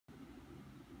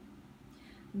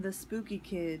The Spooky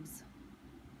Kids.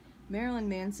 Marilyn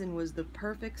Manson was the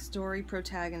perfect story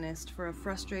protagonist for a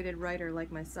frustrated writer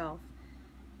like myself.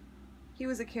 He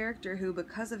was a character who,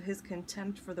 because of his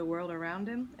contempt for the world around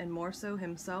him, and more so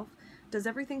himself, does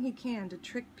everything he can to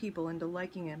trick people into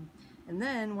liking him, and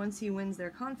then, once he wins their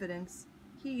confidence,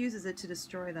 he uses it to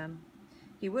destroy them.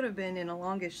 He would have been in a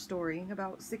longish story,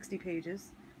 about 60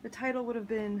 pages. The title would have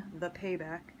been The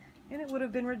Payback, and it would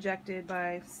have been rejected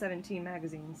by 17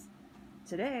 magazines.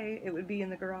 Today, it would be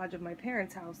in the garage of my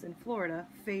parents' house in Florida,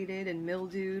 faded and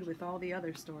mildewed with all the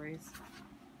other stories.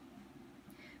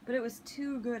 But it was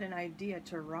too good an idea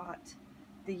to rot.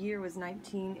 The year was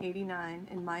 1989,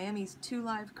 and Miami's Two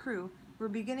Live crew were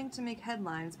beginning to make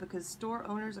headlines because store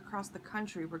owners across the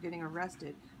country were getting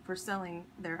arrested for selling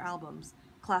their albums,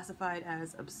 classified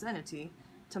as obscenity,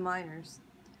 to minors.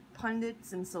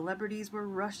 Pundits and celebrities were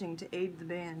rushing to aid the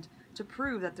band to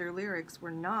prove that their lyrics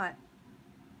were not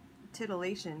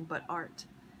titillation but art.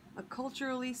 A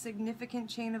culturally significant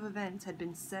chain of events had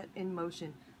been set in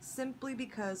motion simply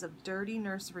because of dirty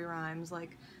nursery rhymes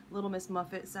like Little Miss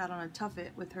Muffet sat on a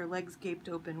tuffet with her legs gaped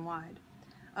open wide.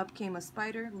 Up came a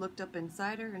spider, looked up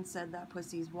inside her, and said that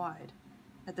pussy's wide.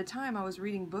 At the time, I was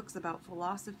reading books about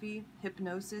philosophy,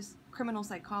 hypnosis, criminal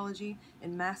psychology,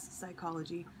 and mass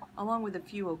psychology, along with a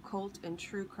few occult and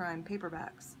true crime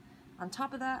paperbacks. On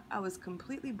top of that, I was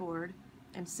completely bored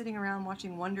and sitting around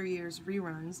watching Wonder Years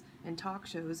reruns and talk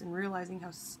shows and realizing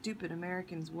how stupid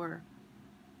Americans were.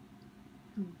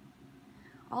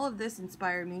 All of this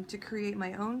inspired me to create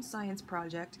my own science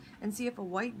project and see if a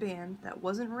white band that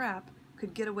wasn't rap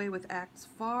could get away with acts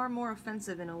far more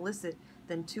offensive and illicit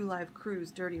than Two Live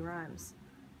Crew's dirty rhymes.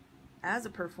 As a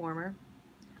performer,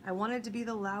 I wanted to be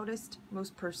the loudest,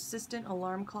 most persistent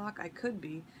alarm clock I could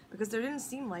be, because there didn't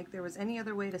seem like there was any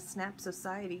other way to snap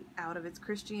society out of its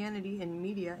Christianity and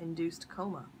media-induced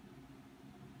coma.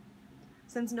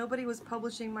 Since nobody was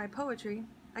publishing my poetry,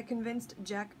 I convinced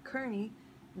Jack Kearney,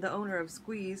 the owner of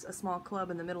Squeeze, a small club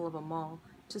in the middle of a mall,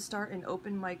 to start an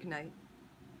open mic night.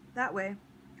 That way,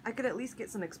 I could at least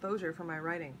get some exposure for my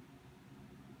writing.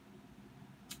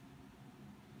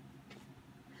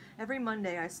 Every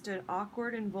Monday, I stood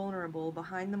awkward and vulnerable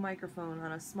behind the microphone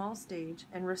on a small stage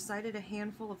and recited a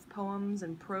handful of poems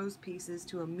and prose pieces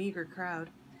to a meager crowd.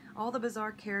 All the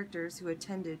bizarre characters who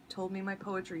attended told me my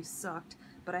poetry sucked,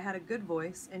 but I had a good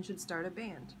voice and should start a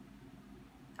band.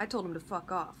 I told them to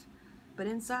fuck off, but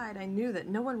inside I knew that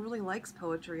no one really likes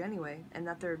poetry anyway, and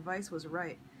that their advice was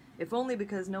right, if only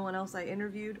because no one else I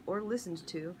interviewed or listened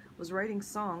to was writing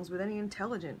songs with any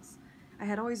intelligence. I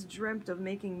had always dreamt of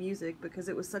making music because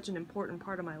it was such an important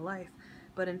part of my life,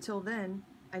 but until then,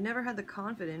 I never had the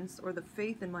confidence or the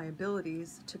faith in my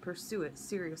abilities to pursue it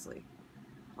seriously.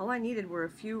 All I needed were a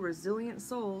few resilient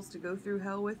souls to go through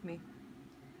hell with me.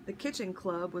 The Kitchen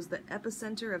Club was the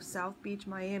epicenter of South Beach,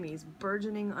 Miami's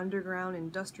burgeoning underground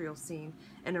industrial scene,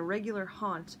 and a regular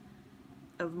haunt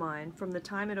of mine from the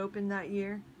time it opened that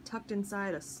year, tucked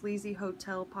inside a sleazy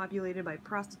hotel populated by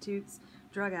prostitutes,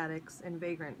 drug addicts, and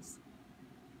vagrants.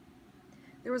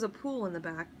 There was a pool in the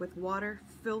back with water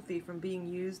filthy from being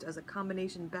used as a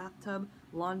combination bathtub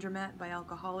laundromat by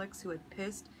alcoholics who had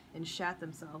pissed and shat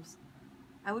themselves.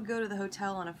 I would go to the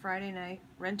hotel on a Friday night,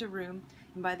 rent a room,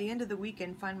 and by the end of the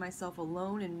weekend find myself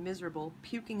alone and miserable,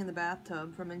 puking in the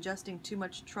bathtub from ingesting too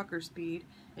much trucker speed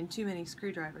and too many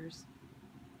screwdrivers.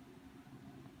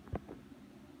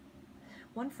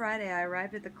 One Friday I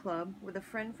arrived at the club with a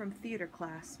friend from theater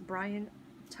class, Brian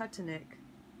Tutanick.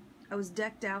 I was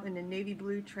decked out in a navy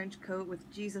blue trench coat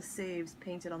with Jesus Saves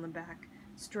painted on the back,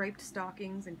 striped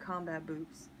stockings, and combat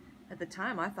boots. At the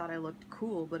time I thought I looked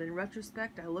cool, but in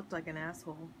retrospect I looked like an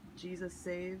asshole. Jesus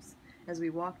Saves. As we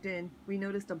walked in, we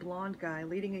noticed a blonde guy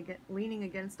leaning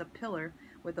against a pillar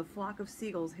with a flock of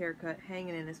seagulls haircut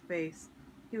hanging in his face.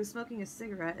 He was smoking a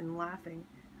cigarette and laughing.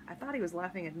 I thought he was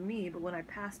laughing at me, but when I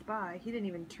passed by, he didn't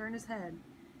even turn his head.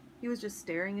 He was just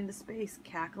staring into space,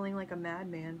 cackling like a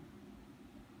madman.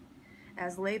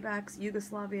 As Layback's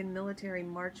Yugoslavian military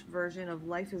march version of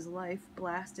Life is Life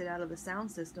blasted out of the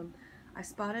sound system, I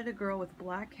spotted a girl with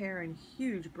black hair and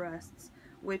huge breasts,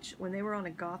 which, when they were on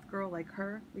a goth girl like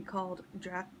her, we called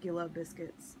Dracula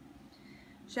biscuits.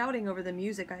 Shouting over the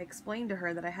music, I explained to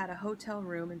her that I had a hotel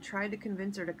room and tried to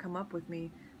convince her to come up with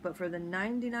me, but for the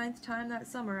 99th time that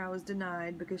summer I was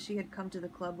denied because she had come to the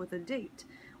club with a date,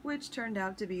 which turned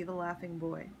out to be the laughing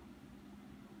boy.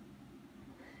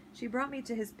 She brought me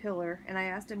to his pillar, and I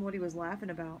asked him what he was laughing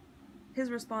about.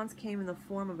 His response came in the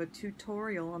form of a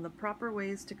tutorial on the proper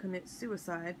ways to commit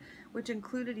suicide, which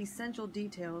included essential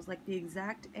details like the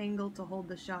exact angle to hold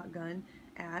the shotgun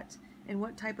at and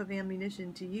what type of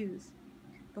ammunition to use.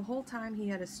 The whole time he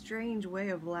had a strange way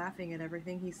of laughing at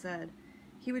everything he said.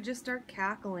 He would just start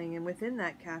cackling, and within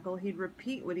that cackle he'd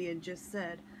repeat what he had just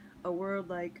said, a word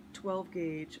like 12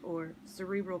 gauge or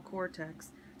cerebral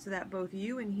cortex, so that both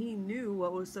you and he knew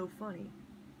what was so funny.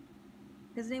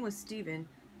 His name was Stephen,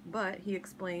 but, he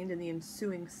explained in the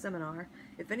ensuing seminar,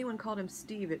 if anyone called him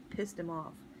Steve, it pissed him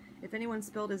off. If anyone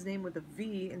spelled his name with a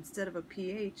V instead of a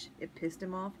PH, it pissed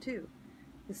him off too.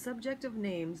 The subject of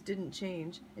names didn't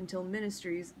change until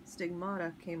Ministry's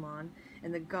Stigmata came on,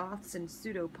 and the goths and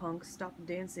pseudo-punks stopped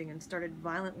dancing and started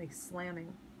violently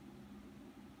slamming.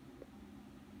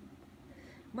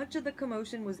 Much of the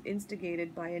commotion was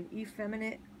instigated by an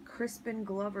effeminate, Crispin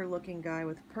Glover-looking guy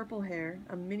with purple hair,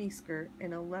 a miniskirt,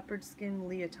 and a leopard skin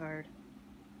leotard.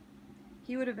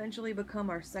 He would eventually become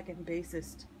our second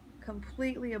bassist.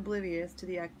 Completely oblivious to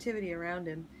the activity around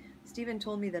him, Stephen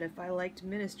told me that if I liked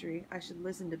Ministry, I should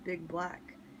listen to Big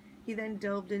Black. He then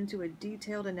delved into a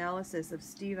detailed analysis of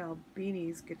Steve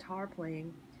Albini's guitar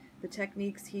playing, the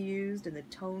techniques he used and the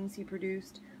tones he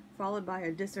produced, followed by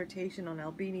a dissertation on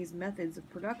Albini's methods of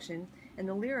production and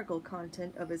the lyrical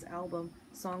content of his album,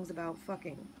 Songs About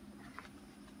Fucking.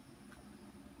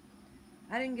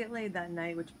 I didn't get laid that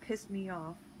night, which pissed me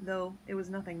off, though it was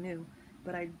nothing new,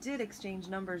 but I did exchange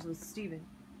numbers with Stephen.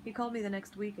 He called me the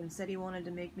next week and said he wanted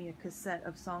to make me a cassette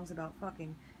of Songs About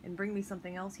Fucking and bring me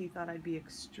something else he thought I'd be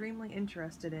extremely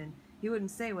interested in. He wouldn't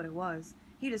say what it was.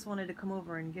 He just wanted to come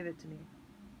over and give it to me.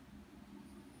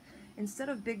 Instead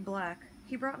of Big Black,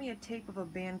 he brought me a tape of a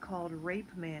band called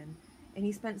Rape Man, and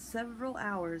he spent several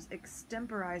hours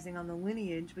extemporizing on the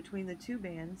lineage between the two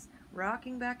bands,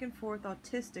 rocking back and forth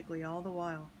autistically all the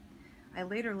while. I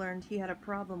later learned he had a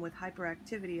problem with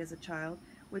hyperactivity as a child,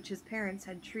 which his parents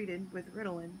had treated with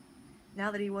Ritalin.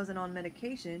 Now that he wasn't on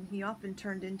medication, he often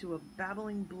turned into a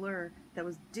babbling blur that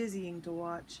was dizzying to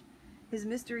watch. His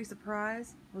mystery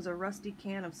surprise was a rusty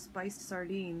can of spiced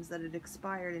sardines that had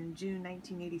expired in June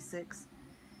 1986.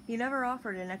 He never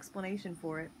offered an explanation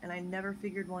for it, and I never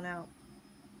figured one out.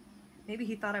 Maybe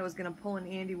he thought I was going to pull an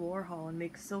Andy Warhol and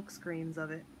make silk screens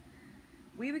of it.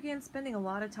 We began spending a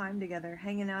lot of time together,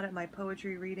 hanging out at my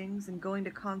poetry readings and going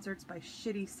to concerts by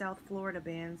shitty South Florida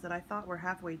bands that I thought were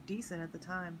halfway decent at the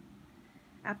time.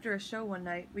 After a show one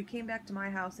night, we came back to my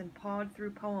house and pawed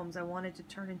through poems I wanted to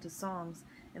turn into songs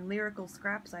and lyrical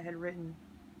scraps I had written.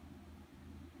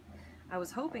 I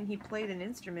was hoping he played an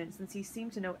instrument since he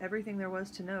seemed to know everything there was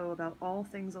to know about all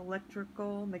things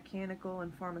electrical, mechanical,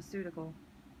 and pharmaceutical.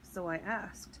 So I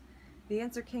asked. The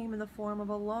answer came in the form of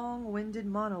a long-winded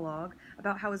monologue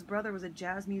about how his brother was a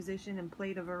jazz musician and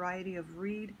played a variety of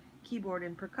reed, keyboard,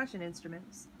 and percussion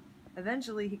instruments.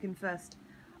 Eventually he confessed,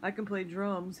 "I can play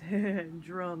drums,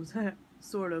 drums,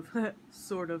 sort of,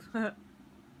 sort of."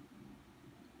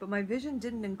 But my vision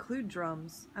didn't include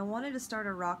drums. I wanted to start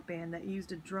a rock band that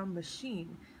used a drum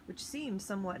machine, which seemed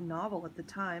somewhat novel at the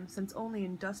time, since only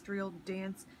industrial,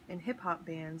 dance, and hip-hop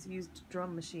bands used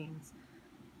drum machines.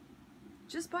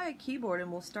 "Just buy a keyboard and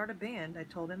we'll start a band," I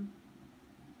told him.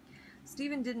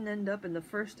 Stephen didn't end up in the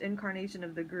first incarnation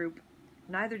of the group.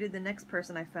 Neither did the next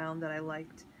person I found that I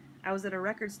liked. I was at a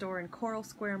record store in Coral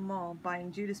Square Mall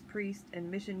buying Judas Priest and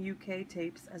Mission UK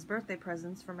tapes as birthday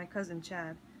presents for my cousin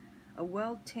Chad. A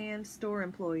well-tanned store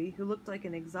employee who looked like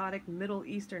an exotic Middle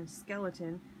Eastern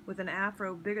skeleton with an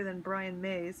afro bigger than Brian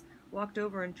May's walked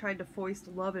over and tried to foist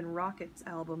Love and Rockets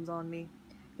albums on me.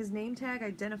 His name tag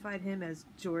identified him as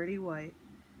Geordie White.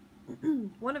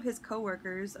 One of his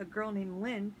co-workers, a girl named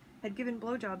Lynn, had given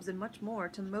blowjobs and much more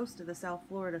to most of the South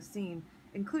Florida scene,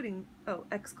 excluding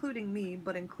me,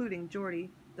 but including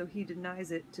Geordie, though he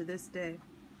denies it to this day.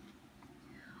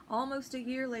 Almost a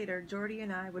year later, Geordie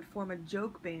and I would form a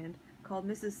joke band called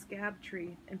Mrs.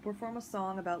 Scabtree and perform a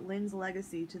song about Lynn's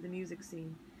legacy to the music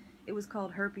scene. It was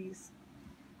called Herpes.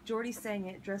 Geordie sang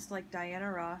it dressed like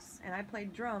Diana Ross, and I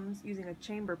played drums using a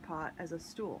chamber pot as a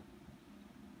stool.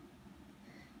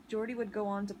 Geordie would go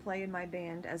on to play in my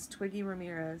band as Twiggy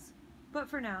Ramirez. But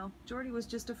for now, Geordie was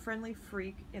just a friendly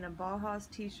freak in a Baja's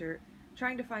t-shirt,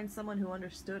 trying to find someone who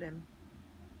understood him.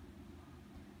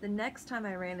 The next time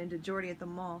I ran into Geordie at the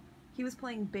mall, he was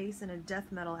playing bass in a death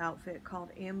metal outfit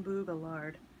called Ambu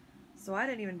Gallard. So I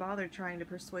didn't even bother trying to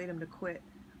persuade him to quit.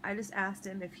 I just asked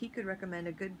him if he could recommend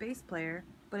a good bass player,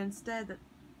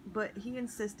 but he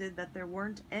insisted that there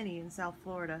weren't any in South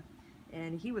Florida,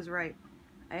 and he was right.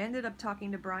 I ended up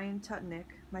talking to Brian Tutnick,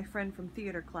 my friend from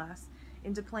theater class,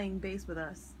 into playing bass with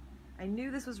us. I knew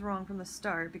this was wrong from the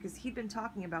start because he'd been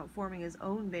talking about forming his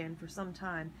own band for some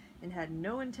time and had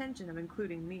no intention of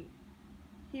including me.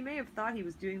 He may have thought he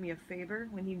was doing me a favor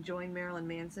when he joined Marilyn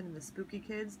Manson and the Spooky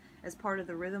Kids as part of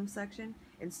the rhythm section,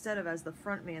 instead of as the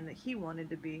frontman that he wanted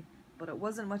to be, but it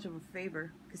wasn't much of a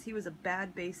favor, because he was a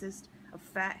bad bassist, a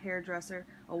fat hairdresser,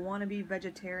 a wannabe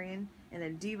vegetarian, and a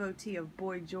devotee of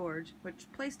Boy George,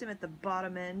 which placed him at the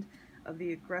bottom end of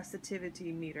the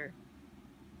aggressivity meter.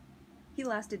 He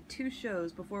lasted 2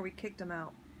 shows before we kicked him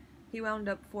out. He wound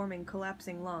up forming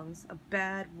Collapsing Lungs, a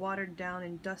bad, watered-down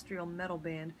industrial metal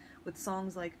band with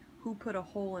songs like Who Put a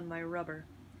Hole in My Rubber.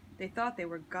 They thought they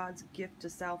were God's gift to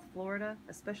South Florida,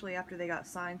 especially after they got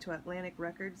signed to Atlantic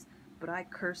Records, but I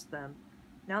cursed them.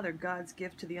 Now they're God's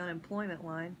gift to the unemployment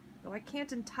line, though I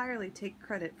can't entirely take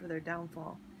credit for their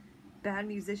downfall. Bad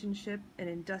musicianship and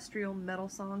industrial metal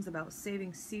songs about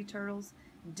saving sea turtles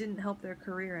didn't help their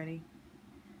career any.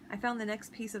 I found the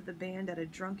next piece of the band at a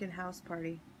drunken house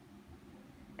party.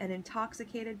 An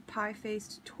intoxicated,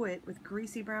 pie-faced twit with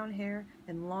greasy brown hair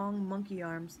and long monkey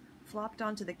arms flopped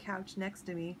onto the couch next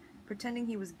to me, pretending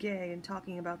he was gay and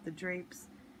talking about the drapes.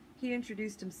 He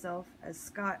introduced himself as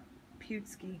Scott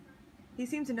Putsky. He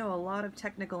seemed to know a lot of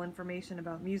technical information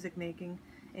about music making,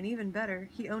 and even better,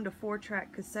 he owned a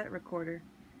 4-track cassette recorder.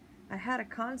 I had a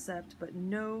concept, but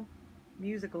no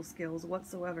musical skills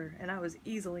whatsoever, and I was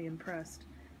easily impressed.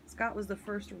 Scott was the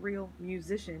first real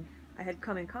musician I had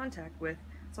come in contact with,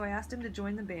 so I asked him to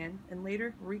join the band and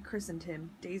later rechristened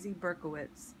him Daisy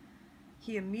Berkowitz.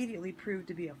 He immediately proved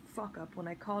to be a fuck-up when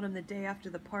I called him the day after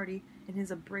the party and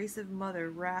his abrasive mother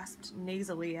rasped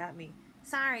nasally at me,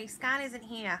 "Sorry, Scott isn't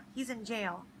here. He's in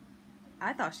jail."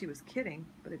 I thought she was kidding,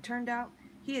 but it turned out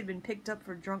he had been picked up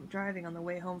for drunk driving on the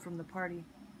way home from the party.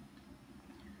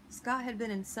 Scott had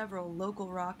been in several local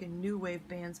rock and new wave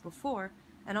bands before,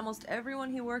 and almost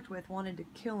everyone he worked with wanted to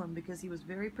kill him because he was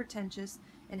very pretentious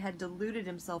and had deluded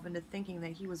himself into thinking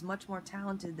that he was much more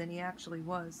talented than he actually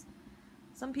was.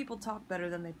 Some people talk better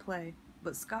than they play,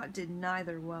 but Scott did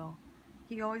neither well.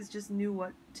 He always just knew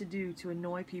what to do to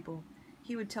annoy people.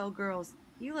 He would tell girls,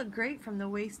 "You look great from the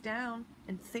waist down,"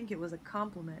 and think it was a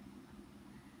compliment.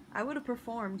 I would have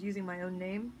performed using my own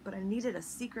name, but I needed a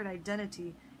secret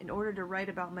identity in order to write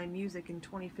about my music in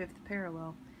 25th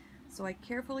Parallel. So I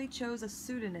carefully chose a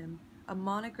pseudonym, a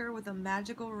moniker with a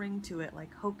magical ring to it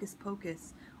like Hocus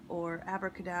Pocus or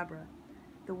Abracadabra.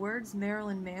 The words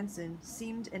Marilyn Manson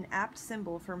seemed an apt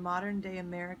symbol for modern-day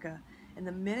America, and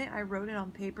the minute I wrote it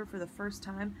on paper for the first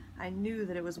time, I knew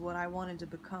that it was what I wanted to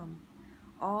become.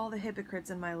 All the hypocrites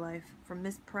in my life, from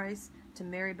Miss Price to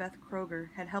Mary Beth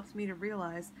Kroger, had helped me to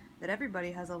realize that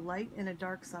everybody has a light and a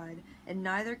dark side, and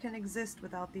neither can exist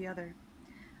without the other.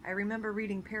 I remember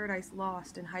reading Paradise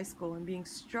Lost in high school and being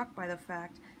struck by the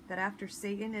fact that after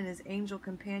Satan and his angel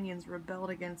companions rebelled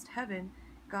against heaven,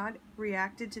 God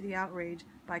reacted to the outrage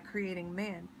by creating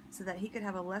man so that he could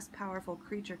have a less powerful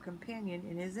creature companion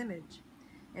in his image.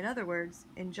 In other words,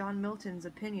 in John Milton's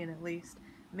opinion at least,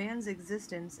 man's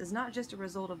existence is not just a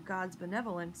result of God's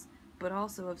benevolence, but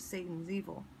also of Satan's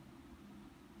evil.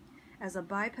 As a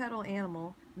bipedal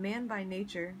animal, man by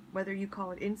nature, whether you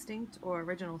call it instinct or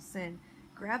original sin,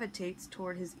 gravitates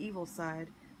toward his evil side,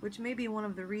 which may be one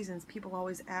of the reasons people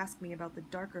always ask me about the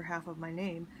darker half of my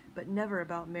name, but never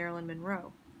about Marilyn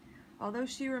Monroe. Although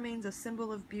she remains a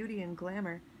symbol of beauty and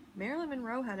glamour, Marilyn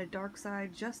Monroe had a dark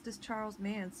side just as Charles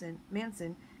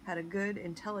Manson had a good,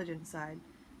 intelligent side.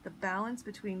 The balance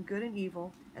between good and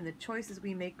evil, and the choices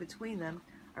we make between them,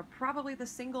 are probably the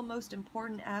single most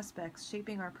important aspects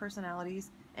shaping our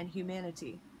personalities and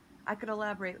humanity. I could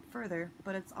elaborate further,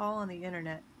 but it's all on the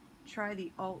internet. Try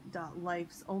the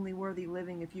alt.life's only worthy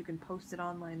living if you can post it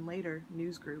online later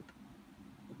newsgroup.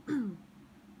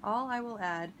 All I will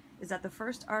add is that the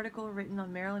first article written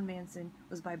on Marilyn Manson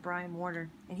was by Brian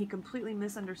Warner, and he completely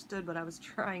misunderstood what I was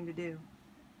trying to do.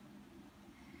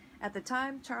 At the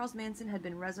time, Charles Manson had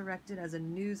been resurrected as a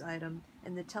news item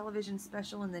in the television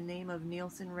special In the Name of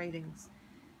Nielsen Ratings.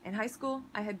 In high school,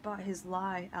 I had bought his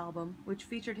Lie album, which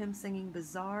featured him singing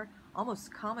bizarre,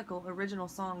 almost comical original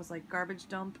songs like Garbage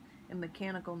Dump and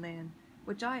Mechanical Man,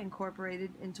 which I incorporated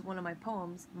into one of my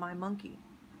poems, My Monkey.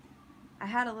 I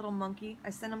had a little monkey,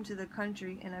 I sent him to the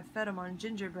country, and I fed him on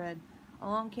gingerbread.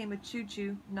 Along came a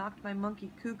choo-choo, knocked my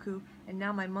monkey cuckoo, and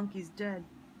now my monkey's dead.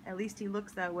 At least he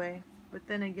looks that way. But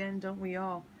then again, don't we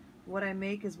all? What I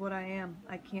make is what I am.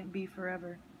 I can't be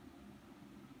forever.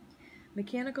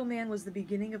 Mechanical Man was the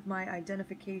beginning of my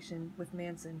identification with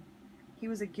Manson. He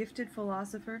was a gifted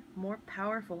philosopher, more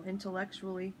powerful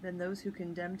intellectually than those who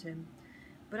condemned him.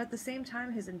 But at the same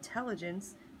time, his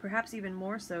intelligence, perhaps even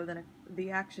more so than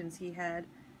the actions he had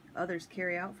others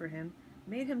carry out for him,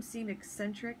 made him seem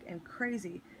eccentric and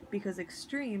crazy because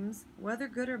extremes, whether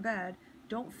good or bad,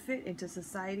 don't fit into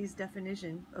society's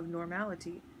definition of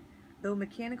normality. Though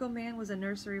Mechanical Man was a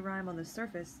nursery rhyme on the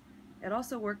surface, It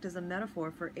also worked as a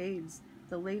metaphor for AIDS,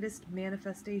 the latest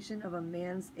manifestation of a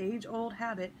man's age-old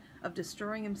habit of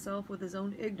destroying himself with his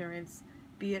own ignorance,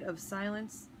 be it of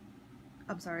science,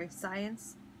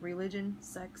 religion,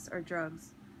 sex, or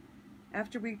drugs.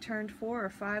 After we turned 4 or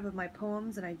 5 of my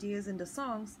poems and ideas into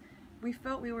songs, we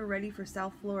felt we were ready for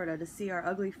South Florida to see our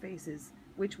ugly faces,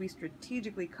 which we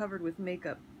strategically covered with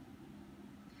makeup.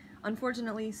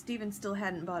 Unfortunately, Steven still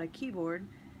hadn't bought a keyboard,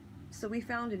 so we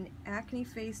found an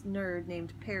acne-faced nerd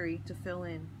named Perry to fill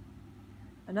in.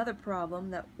 Another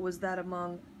problem was that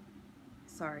among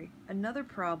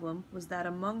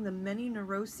the many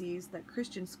neuroses that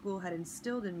Christian school had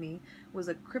instilled in me was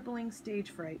a crippling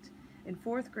stage fright. In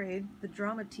 4th grade, the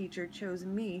drama teacher chose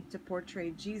me to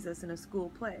portray Jesus in a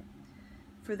school play.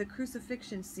 For the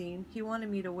crucifixion scene, he wanted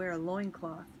me to wear a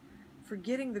loincloth.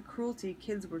 Forgetting the cruelty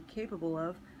kids were capable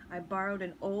of, I borrowed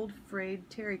an old, frayed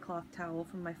terry cloth towel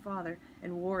from my father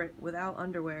and wore it without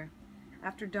underwear.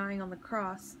 After dying on the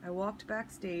cross, I walked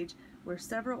backstage where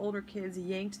several older kids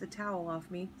yanked the towel off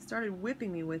me, started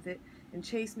whipping me with it, and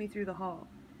chased me through the hall.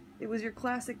 It was your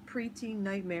classic preteen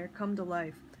nightmare come to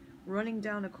life, running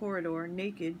down a corridor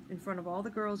naked in front of all the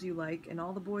girls you like and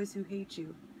all the boys who hate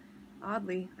you.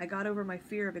 Oddly, I got over my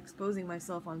fear of exposing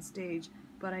myself on stage,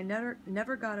 but I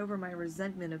never got over my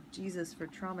resentment of Jesus for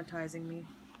traumatizing me.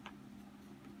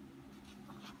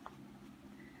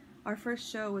 Our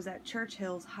first show was at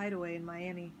Churchill's Hideaway in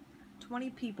Miami.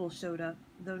 20 people showed up,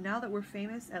 though now that we're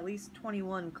famous, at least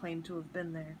 21 claim to have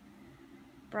been there.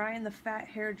 Brian the Fat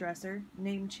Hairdresser,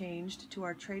 name changed to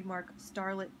our trademark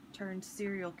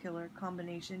starlet-turned-serial killer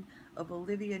combination of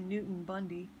Olivia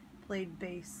Newton-Bundy, played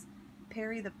bass.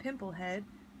 Perry the Pimplehead,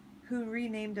 who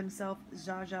renamed himself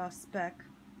Zsa Zsa Speck,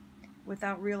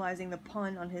 without realizing the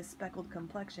pun on his speckled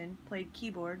complexion, played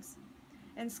keyboards.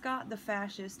 And Scott the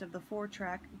Fascist of the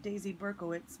 4-track Daisy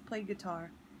Berkowitz played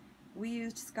guitar. We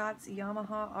used Scott's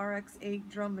Yamaha RX-8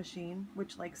 drum machine,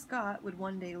 which, like Scott, would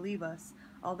one day leave us,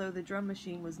 although the drum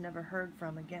machine was never heard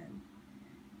from again.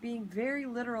 Being very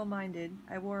literal-minded,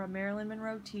 I wore a Marilyn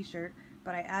Monroe t-shirt,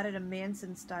 but I added a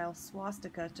Manson-style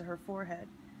swastika to her forehead.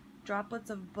 Droplets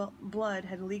of blood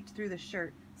had leaked through the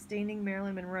shirt, staining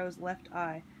Marilyn Monroe's left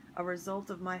eye, a result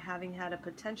of my having had a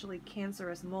potentially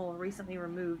cancerous mole recently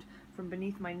removed from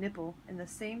beneath my nipple in the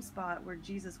same spot where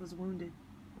Jesus was wounded.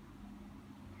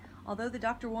 Although the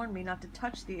doctor warned me not to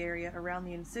touch the area around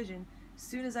the incision,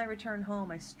 soon as I returned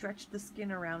home I stretched the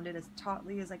skin around it as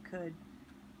tautly as I could.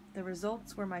 The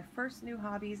results were my first new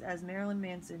hobbies as Marilyn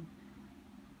Manson: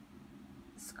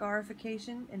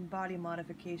 scarification and body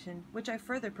modification, which I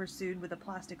further pursued with a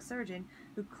plastic surgeon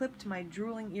who clipped my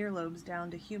drooling earlobes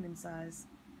down to human size.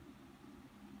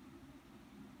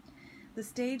 The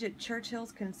stage at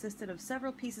Churchill's consisted of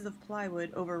several pieces of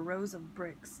plywood over rows of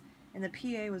bricks, and the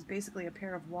PA was basically a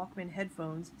pair of Walkman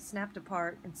headphones snapped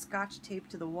apart and scotch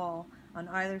taped to the wall on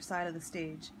either side of the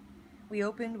stage. We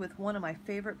opened with one of my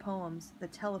favorite poems, The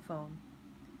Telephone.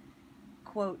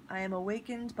 Quote, "I am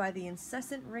awakened by the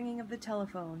incessant ringing of the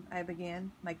telephone," I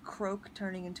began, my croak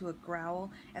turning into a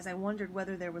growl as I wondered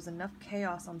whether there was enough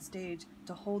chaos on stage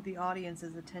to hold the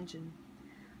audience's attention.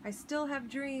 "I still have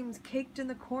dreams caked in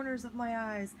the corners of my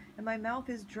eyes, and my mouth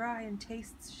is dry and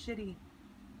tastes shitty."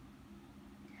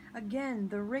 Again,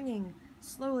 the ringing.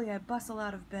 Slowly I bustle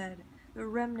out of bed, the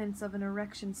remnants of an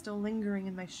erection still lingering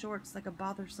in my shorts like a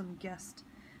bothersome guest.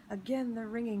 Again the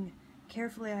ringing.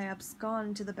 Carefully I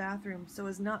abscond to the bathroom so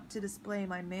as not to display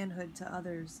my manhood to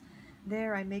others.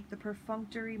 There I make the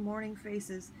perfunctory morning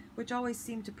faces, which always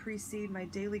seem to precede my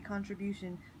daily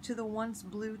contribution to the once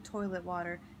blue toilet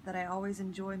water that I always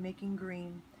enjoy making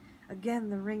green. Again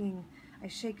the ringing. I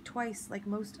shake twice like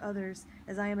most others,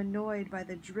 as I am annoyed by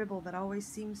the dribble that always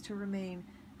seems to remain,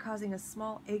 causing a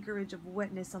small acreage of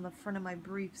wetness on the front of my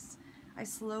briefs. I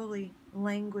slowly,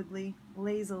 languidly,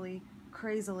 lazily,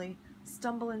 crazily,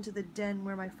 stumble into the den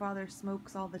where my father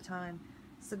smokes all the time.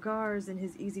 Cigars in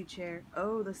his easy chair.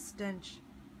 Oh, the stench.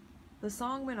 The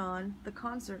song went on, the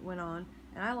concert went on,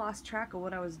 and I lost track of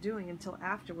what I was doing until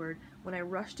afterward, when I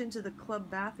rushed into the club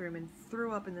bathroom and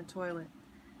threw up in the toilet.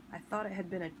 I thought it had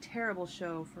been a terrible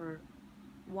show for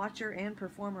watcher and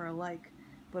performer alike,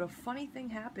 but a funny thing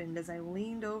happened as I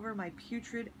leaned over my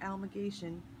putrid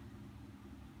amalgamation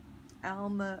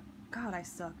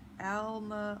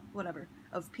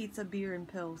of pizza, beer, and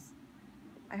pills.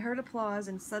 I heard applause,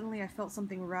 and suddenly I felt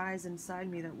something rise inside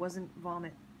me that wasn't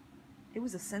vomit. It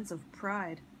was a sense of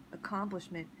pride,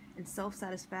 accomplishment, and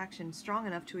self-satisfaction strong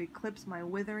enough to eclipse my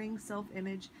withering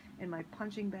self-image and my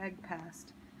punching bag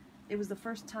past. It was the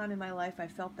first time in my life I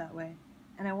felt that way,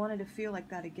 and I wanted to feel like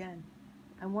that again.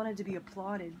 I wanted to be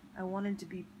applauded. I wanted to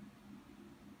be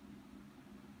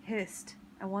pissed.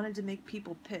 I wanted to make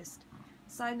people pissed.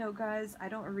 Side note, guys, I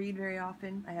don't read very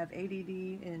often. I have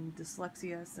ADD and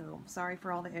dyslexia, so sorry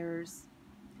for all the errors.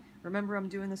 Remember, I'm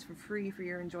doing this for free for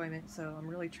your enjoyment, so I'm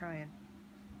really trying.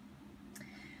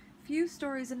 Few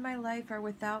stories in my life are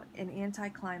without an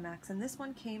anticlimax, and this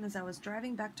one came as I was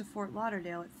driving back to Fort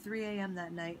Lauderdale at 3 a.m.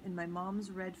 that night in my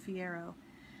mom's red Fiero.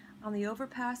 On the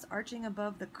overpass arching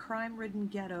above the crime-ridden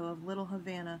ghetto of Little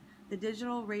Havana, the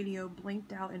digital radio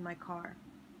blinked out in my car.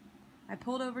 I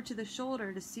pulled over to the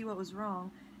shoulder to see what was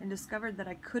wrong and discovered that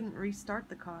I couldn't restart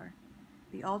the car.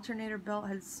 The alternator belt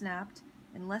had snapped,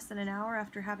 and less than an hour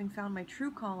after having found my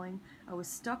true calling, I was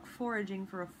stuck foraging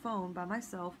for a phone by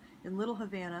myself in Little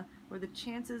Havana, where the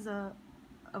chances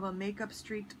of a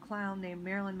makeup-streaked clown named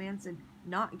Marilyn Manson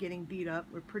not getting beat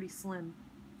up were pretty slim.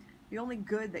 The only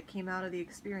good that came out of the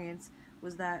experience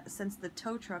was that since the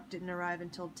tow truck didn't arrive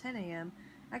until 10 a.m.,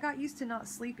 I got used to not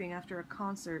sleeping after a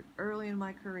concert early in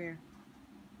my career.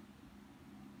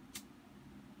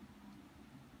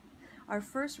 Our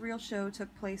first real show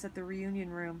took place at the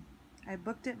Reunion Room. I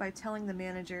booked it by telling the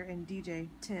manager and DJ,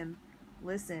 Tim,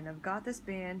 "Listen, I've got this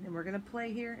band and we're going to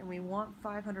play here and we want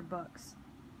 $500.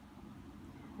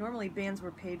 Normally bands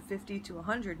were paid $50 to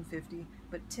 $150,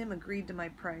 but Tim agreed to my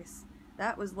price.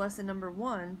 That was lesson number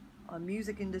 1 on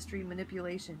music industry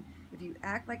manipulation. If you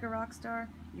act like a rock star,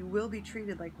 you will be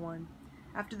treated like one.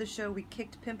 After the show, we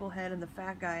kicked Pimplehead and the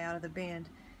fat guy out of the band,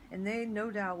 and they no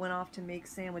doubt went off to make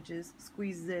sandwiches,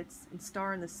 squeeze zits, and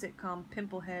star in the sitcom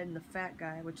Pimplehead and the Fat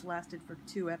Guy, which lasted for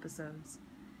 2 episodes.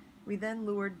 We then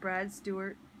lured Brad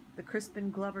Stewart, the Crispin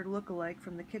Glover lookalike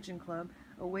from the Kitchen Club,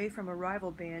 away from a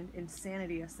rival band,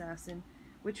 Insanity Assassin,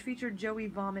 which featured Joey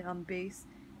Vomit on bass,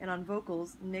 and on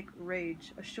vocals, Nick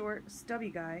Rage, a short,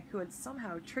 stubby guy who had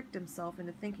somehow tricked himself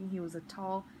into thinking he was a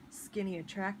tall, skinny,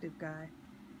 attractive guy.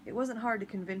 It wasn't hard to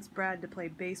convince Brad to play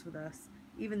bass with us,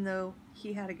 even though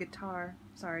he had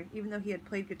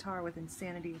played guitar with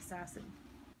Insanity Assassin,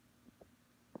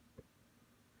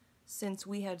 since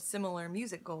we had similar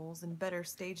music goals and better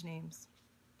stage names.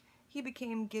 He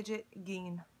became Gidget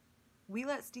Geen. We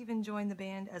let Steven join the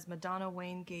band as Madonna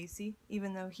Wayne Gacy,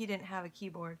 even though he didn't have a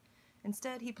keyboard.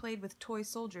 Instead, he played with toy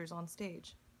soldiers on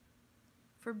stage.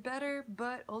 For better,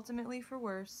 but ultimately for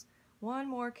worse, one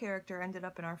more character ended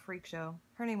up in our freak show.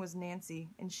 Her name was Nancy,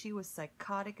 and she was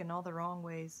psychotic in all the wrong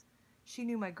ways. She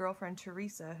knew my girlfriend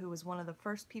Teresa, who was one of the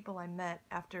first people I met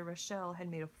after Rochelle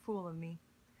had made a fool of me.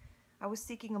 I was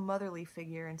seeking a motherly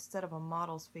figure instead of a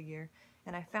model's figure,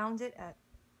 and I found it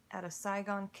at a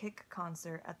Saigon Kick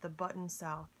concert at the Button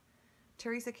South.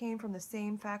 Teresa came from the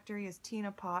same factory as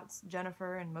Tina Potts,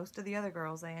 Jennifer, and most of the other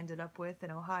girls I ended up with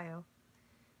in Ohio.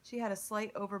 She had a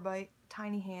slight overbite,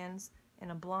 tiny hands,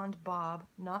 and a blonde bob,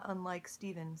 not unlike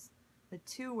Steven's. The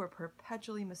two were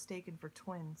perpetually mistaken for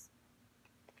twins.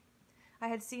 I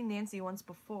had seen Nancy once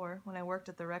before when I worked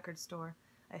at the record store,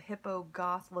 a hippo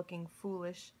goth-looking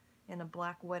foolish in a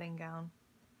black wedding gown.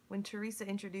 When Teresa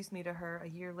introduced me to her a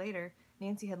year later,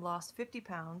 Nancy had lost 50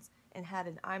 pounds and had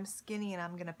an "I'm skinny and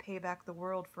I'm gonna pay back the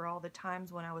world for all the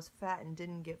times when I was fat and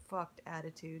didn't get fucked"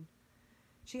 attitude.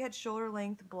 She had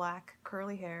shoulder-length, black,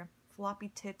 curly hair, floppy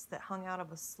tits that hung out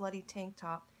of a slutty tank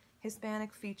top,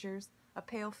 Hispanic features, a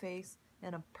pale face,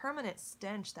 and a permanent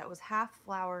stench that was half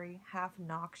flowery, half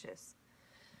noxious.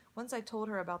 Once I told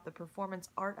her about the performance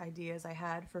art ideas I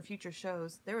had for future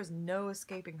shows, there was no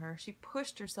escaping her. She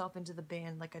pushed herself into the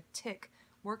band like a tick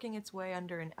working its way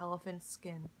under an elephant's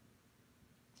skin.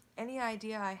 Any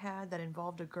idea I had that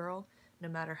involved a girl, no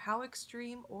matter how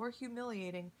extreme or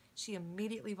humiliating, she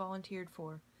immediately volunteered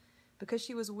for. Because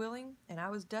she was willing, and I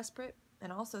was desperate,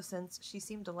 and also since she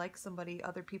seemed to like somebody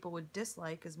other people would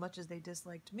dislike as much as they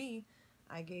disliked me,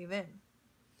 I gave in.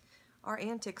 Our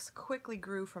antics quickly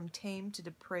grew from tame to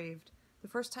depraved. The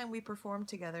first time we performed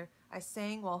together, I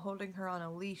sang while holding her on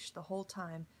a leash the whole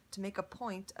time to make a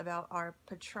point about our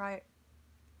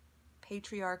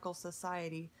patriarchal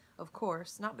society, of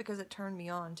course, not because it turned me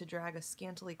on to drag a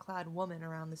scantily clad woman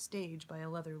around the stage by a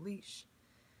leather leash.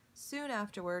 Soon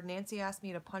afterward, Nancy asked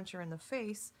me to punch her in the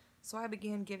face, so I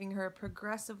began giving her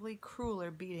progressively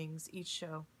crueler beatings each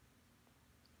show.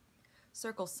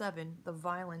 Circle 7, the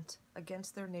violent,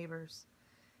 against their neighbors.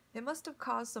 It must have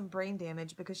caused some brain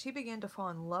damage because she began to fall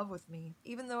in love with me,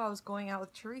 even though I was going out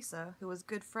with Teresa, who was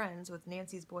good friends with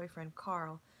Nancy's boyfriend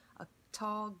Carl, a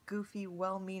tall, goofy,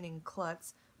 well-meaning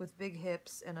klutz with big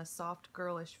hips and a soft,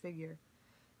 girlish figure.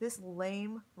 This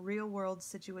lame, real-world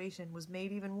situation was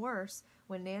made even worse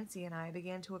when Nancy and I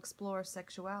began to explore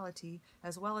sexuality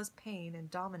as well as pain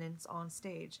and dominance on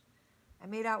stage. I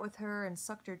made out with her and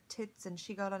sucked her tits, and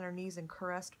she got on her knees and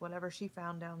caressed whatever she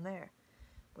found down there.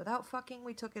 Without fucking,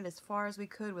 we took it as far as we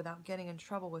could without getting in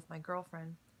trouble with my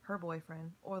girlfriend, her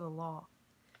boyfriend, or the law.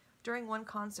 During one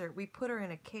concert, we put her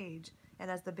in a cage,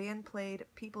 and as the band played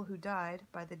People Who Died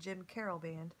by the Jim Carroll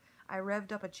Band, I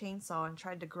revved up a chainsaw and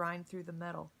tried to grind through the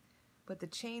metal. But the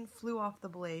chain flew off the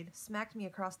blade, smacked me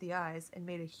across the eyes, and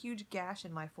made a huge gash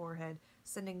in my forehead,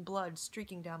 sending blood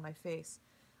streaking down my face.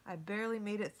 I barely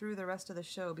made it through the rest of the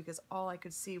show because all I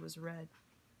could see was red.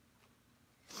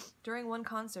 During one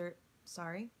concert,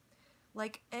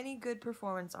 like any good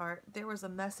performance art, there was a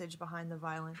message behind the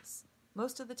violence.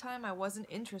 Most of the time I wasn't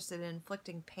interested in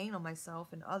inflicting pain on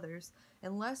myself and others,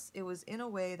 unless it was in a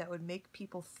way that would make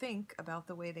people think about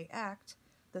the way they act,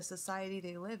 the society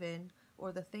they live in,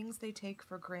 or the things they take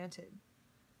for granted.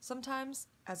 Sometimes,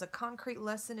 as a concrete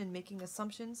lesson in making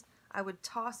assumptions, I would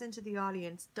toss into the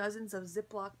audience dozens of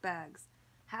Ziploc bags,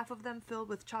 half of them filled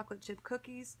with chocolate chip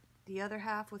cookies, the other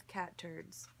half with cat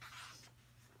turds.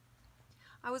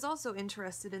 I was also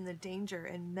interested in the danger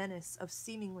and menace of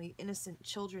seemingly innocent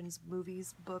children's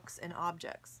movies, books, and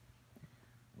objects,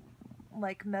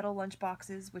 like metal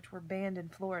lunchboxes, which were banned in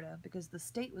Florida because the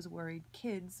state was worried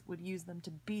kids would use them to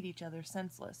beat each other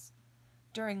senseless.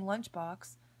 During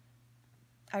Lunchbox,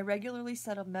 I regularly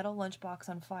set a metal lunchbox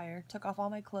on fire, took off all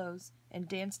my clothes, and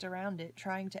danced around it,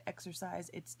 trying to exorcise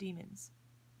its demons.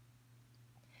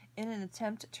 In an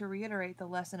attempt to reiterate the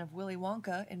lesson of Willy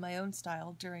Wonka in my own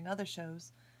style during other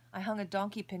shows, I hung a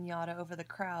donkey piñata over the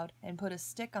crowd and put a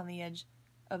stick on the edge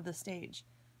of the stage.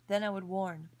 Then I would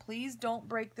warn, "Please don't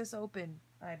break this open.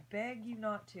 I beg you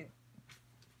not to."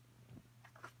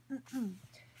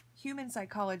 Human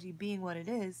psychology being what it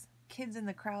is, kids in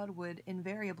the crowd would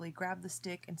invariably grab the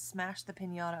stick and smash the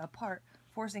piñata apart,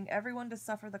 forcing everyone to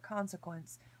suffer the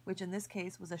consequence, which in this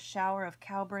case was a shower of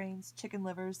cow brains, chicken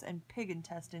livers, and pig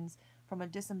intestines from a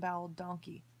disemboweled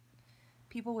donkey.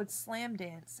 People would slam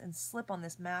dance and slip on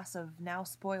this mass of now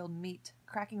spoiled meat,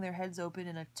 cracking their heads open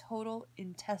in a total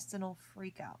intestinal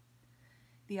freakout.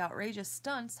 The outrageous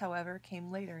stunts, however, came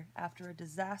later, after a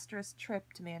disastrous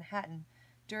trip to Manhattan,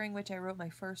 during which I wrote my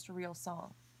first real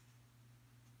song.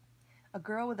 A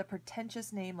girl with a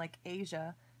pretentious name like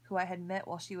Asia, who I had met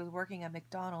while she was working at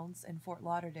McDonald's in Fort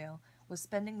Lauderdale, was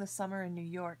spending the summer in New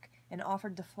York and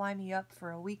offered to fly me up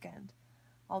for a weekend.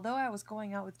 Although I was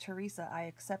going out with Teresa, I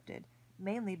accepted,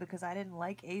 mainly because I didn't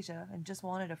like Asia and just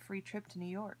wanted a free trip to New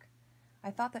York.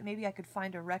 I thought that maybe I could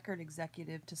find a record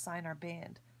executive to sign our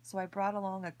band, so I brought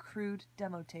along a crude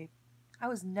demo tape. I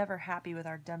was never happy with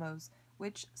our demos,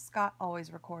 which Scott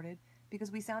always recorded,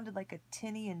 because we sounded like a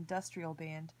tinny industrial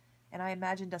band, and I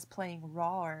imagined us playing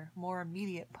rawer, more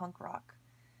immediate punk rock.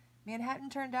 Manhattan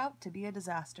turned out to be a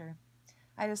disaster.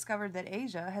 I discovered that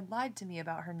Asia had lied to me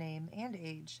about her name and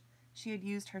age. She had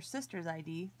used her sister's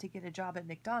ID to get a job at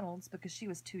McDonald's because she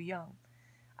was too young.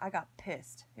 I got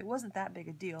pissed. It wasn't that big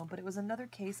a deal, but it was another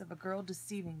case of a girl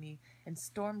deceiving me, and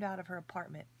stormed out of her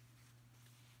apartment.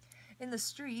 In the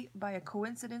street, by a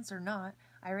coincidence or not,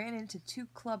 I ran into two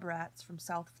club rats from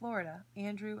South Florida,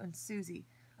 Andrew and Susie,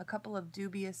 a couple of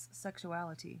dubious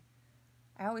sexuality.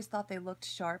 I always thought they looked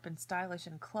sharp and stylish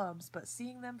in clubs, but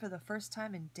seeing them for the first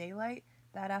time in daylight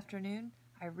that afternoon,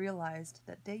 I realized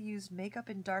that they used makeup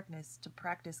in darkness to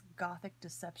practice gothic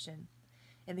deception.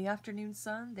 In the afternoon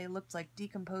sun, they looked like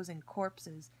decomposing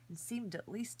corpses and seemed at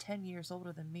least 10 years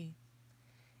older than me.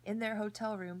 In their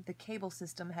hotel room, the cable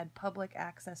system had public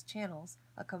access channels,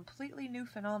 a completely new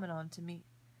phenomenon to me.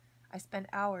 I spent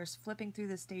hours flipping through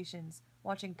the stations,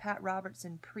 watching Pat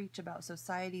Robertson preach about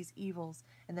society's evils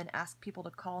and then ask people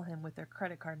to call him with their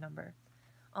credit card number.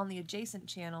 On the adjacent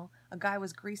channel, a guy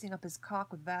was greasing up his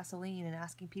cock with Vaseline and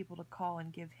asking people to call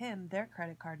and give him their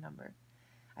credit card number.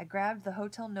 I grabbed the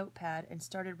hotel notepad and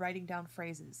started writing down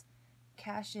phrases.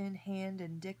 Cash in hand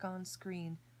and dick on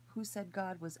screen. Who said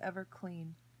God was ever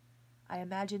clean? I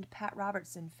imagined Pat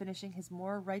Robertson finishing his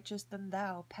more righteous than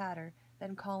thou patter,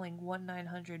 then calling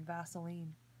 1-900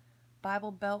 Vaseline.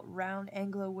 Bible belt round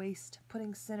Anglo waist,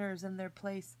 putting sinners in their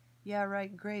place. Yeah,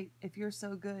 right, great. If you're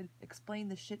so good, explain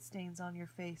the shit stains on your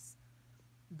face.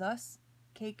 Thus,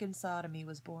 Cake and Sodomy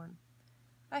was born.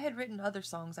 I had written other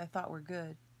songs I thought were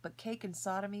good, but Cake and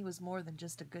Sodomy was more than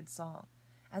just a good song.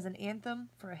 As an anthem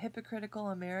for a hypocritical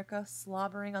America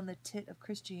slobbering on the tit of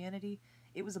Christianity,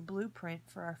 it was a blueprint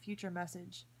for our future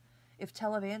message. If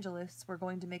televangelists were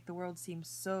going to make the world seem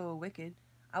so wicked,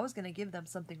 I was going to give them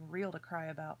something real to cry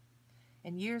about.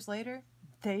 And years later,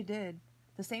 they did.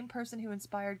 The same person who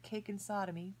inspired Cake and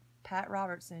Sodomy, Pat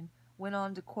Robertson, went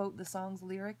on to quote the song's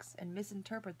lyrics and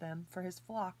misinterpret them for his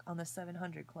flock on the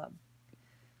 700 Club.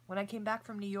 When I came back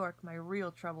from New York, my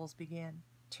real troubles began.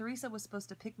 Teresa was supposed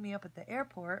to pick me up at the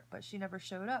airport, but she never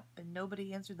showed up, and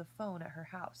nobody answered the phone at her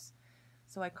house.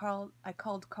 So I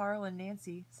called Carl and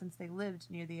Nancy, since they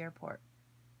lived near the airport.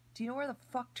 "Do you know where the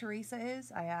fuck Teresa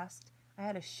is?" I asked. "I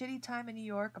had a shitty time in New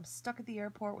York. I'm stuck at the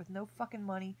airport with no fucking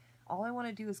money. All I want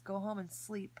to do is go home and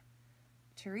sleep."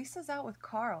 "Teresa's out with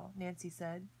Carl," Nancy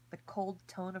said, the cold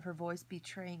tone of her voice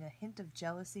betraying a hint of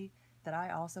jealousy that I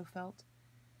also felt.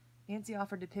 Nancy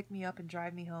offered to pick me up and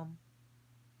drive me home.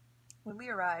 When we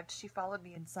arrived, she followed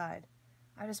me inside.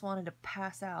 I just wanted to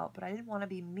pass out, but I didn't want to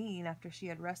be mean after she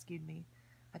had rescued me.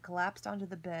 I collapsed onto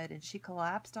the bed, and she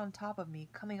collapsed on top of me,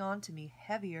 coming on to me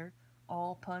heavier,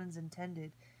 all puns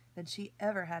intended, than she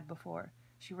ever had before.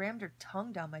 She rammed her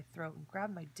tongue down my throat and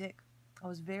grabbed my dick. I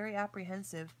was very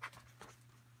apprehensive,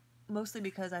 mostly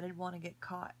because I didn't want to get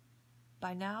caught.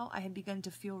 By now, I had begun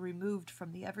to feel removed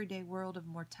from the everyday world of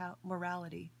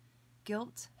morality.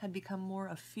 Guilt had become more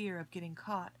a fear of getting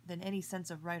caught than any sense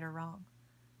of right or wrong.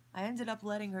 I ended up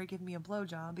letting her give me a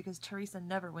blowjob because Teresa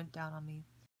never went down on me.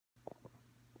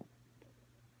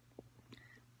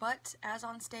 But, as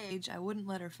on stage, I wouldn't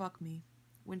let her fuck me.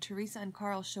 When Teresa and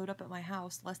Carl showed up at my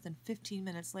house less than 15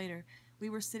 minutes later,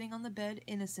 we were sitting on the bed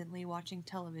innocently watching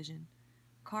television.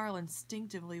 Carl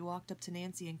instinctively walked up to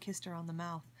Nancy and kissed her on the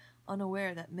mouth,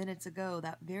 unaware that minutes ago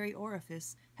that very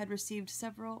orifice had received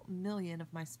several million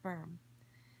of my sperm.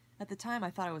 At the time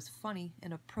I thought it was funny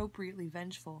and appropriately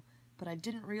vengeful, but I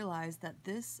didn't realize that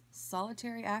this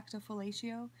solitary act of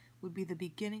fellatio would be the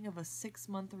beginning of a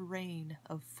 6-month reign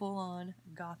of full-on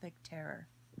gothic terror.